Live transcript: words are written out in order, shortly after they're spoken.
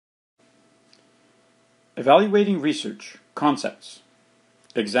Evaluating research concepts,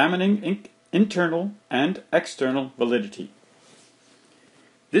 examining internal and external validity.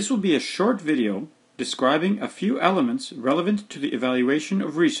 This will be a short video describing a few elements relevant to the evaluation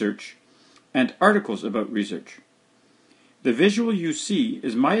of research and articles about research. The visual you see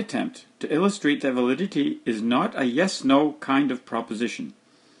is my attempt to illustrate that validity is not a yes-no kind of proposition,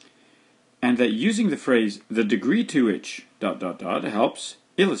 and that using the phrase "the degree to which..." helps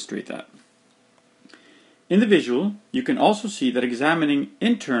illustrate that. In the visual, you can also see that examining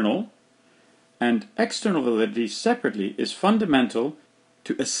internal and external validity separately is fundamental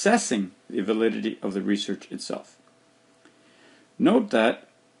to assessing the validity of the research itself. Note that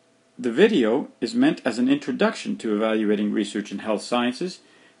the video is meant as an introduction to evaluating research in health sciences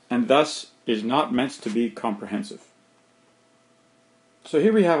and thus is not meant to be comprehensive. So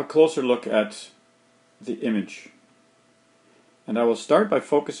here we have a closer look at the image. And I will start by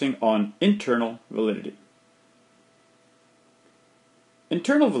focusing on internal validity.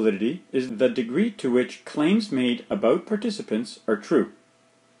 Internal validity is the degree to which claims made about participants are true.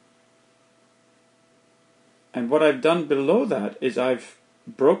 And what I've done below that is I've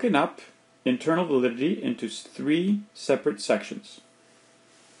broken up internal validity into 3 separate sections.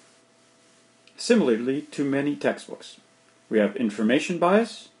 Similarly to many textbooks. We have information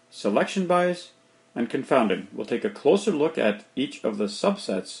bias, selection bias, and confounding. We'll take a closer look at each of the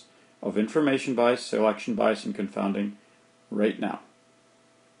subsets of information bias, selection bias, and confounding right now.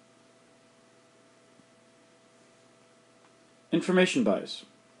 Information bias,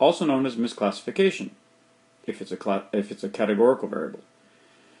 also known as misclassification, if it's a categorical variable.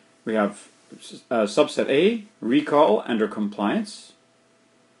 We have subset A, recall and/or compliance.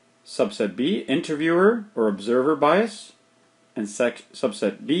 Subset B, interviewer or observer bias. And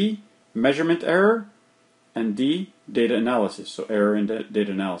subset B, measurement error. And D, data analysis, so error in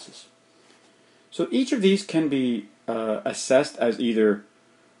data analysis. So each of these can be assessed as either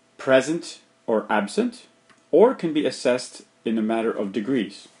present or absent, or can be assessed in a matter of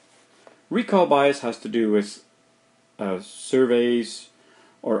degrees. Recall bias has to do with surveys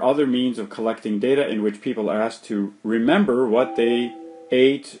or other means of collecting data in which people are asked to remember what they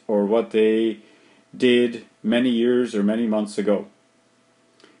ate or what they did many years or many months ago.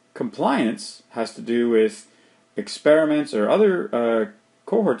 Compliance has to do with experiments or other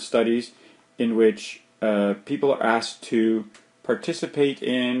cohort studies in which people are asked to participate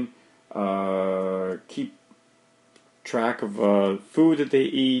in, keep track of food that they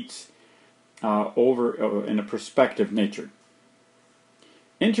eat in a prospective nature.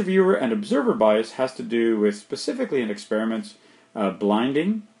 Interviewer and observer bias has to do with, specifically in experiments,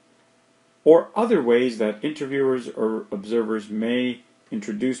 blinding, or other ways that interviewers or observers may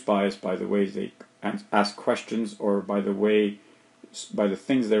introduce bias by the ways they ask questions or by the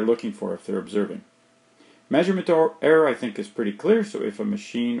things they're looking for if they're observing. Measurement error, I think, is pretty clear. So if a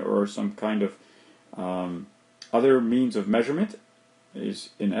machine or some kind of other means of measurement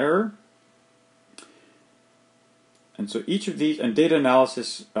is in error. And so each of these, and data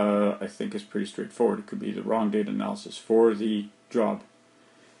analysis, I think, is pretty straightforward. It could be the wrong data analysis for the job.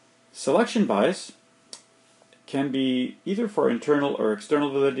 Selection bias can be either for internal or external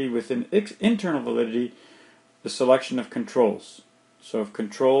validity. Within internal validity, the selection of controls. So if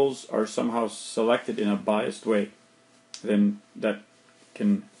controls are somehow selected in a biased way, then that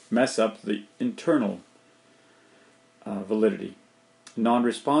can mess up the internal validity.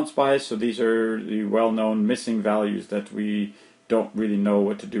 Non-response bias, so these are the well-known missing values that we don't really know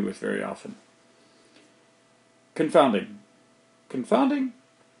what to do with very often. Confounding. Confounding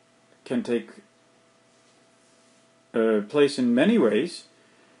can take place in many ways,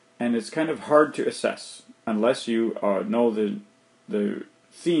 and it's kind of hard to assess unless you know the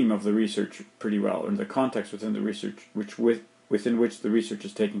theme of the research pretty well, or the context within the research within which the research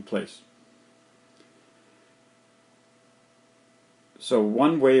is taking place. So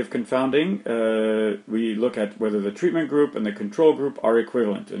one way of confounding, we look at whether the treatment group and the control group are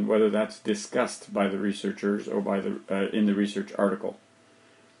equivalent, and whether that's discussed by the researchers or by in the research article.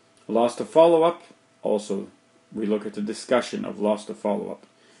 Loss to follow-up, also we look at the discussion of loss to follow-up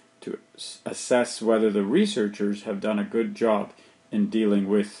to assess whether the researchers have done a good job in dealing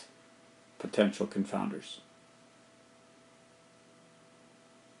with potential confounders.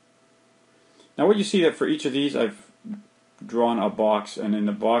 Now what you see that for each of these, I've drawn a box, and in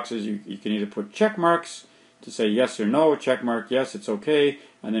the boxes you can either put check marks to say yes or no. Check mark, yes, it's okay,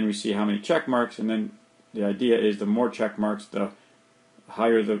 and then we see how many check marks, and then the idea is the more check marks, the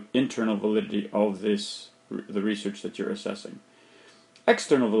higher the internal validity of the research that you're assessing.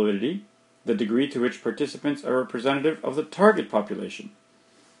 External validity, the degree to which participants are representative of the target population.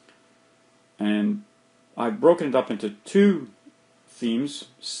 And I've broken it up into two themes,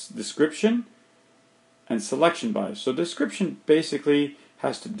 description and selection bias. So description basically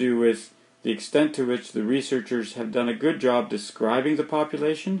has to do with the extent to which the researchers have done a good job describing the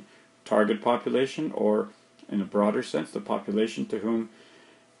population, target population, or in a broader sense, the population to whom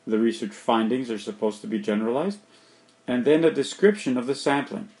the research findings are supposed to be generalized, and then a description of the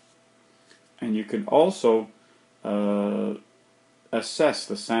sampling. And you can also assess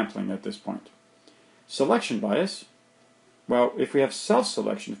the sampling at this point. Selection bias, well, if we have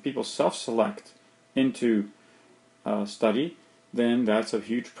self-selection, if people self-select into a study, then that's a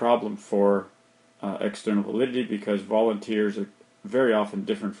huge problem for external validity, because volunteers are very often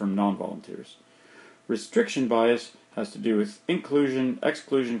different from non-volunteers. Restriction bias has to do with inclusion,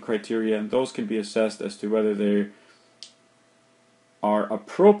 exclusion criteria, and those can be assessed as to whether they are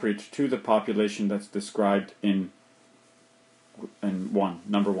appropriate to the population that's described in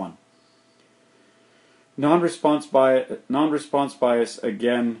number one. Non-response bias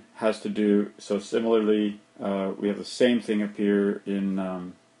again has to do, so similarly we have the same thing appear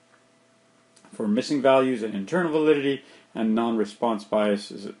in for missing values and internal validity, and non-response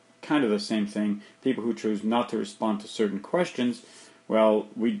bias is kind of the same thing. People who choose not to respond to certain questions, well,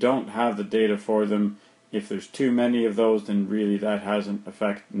 we don't have the data for them. If there's too many of those, then really that has an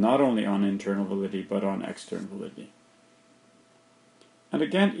effect not only on internal validity but on external validity. And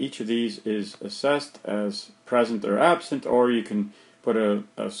again, each of these is assessed as present or absent, or you can put a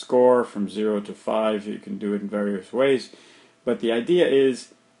score from 0 to 5. You can do it in various ways. But the idea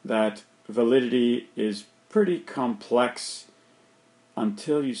is that validity is pretty complex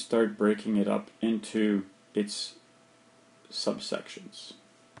until you start breaking it up into its subsections.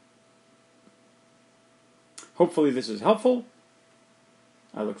 Hopefully this is helpful.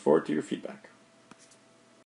 I look forward to your feedback.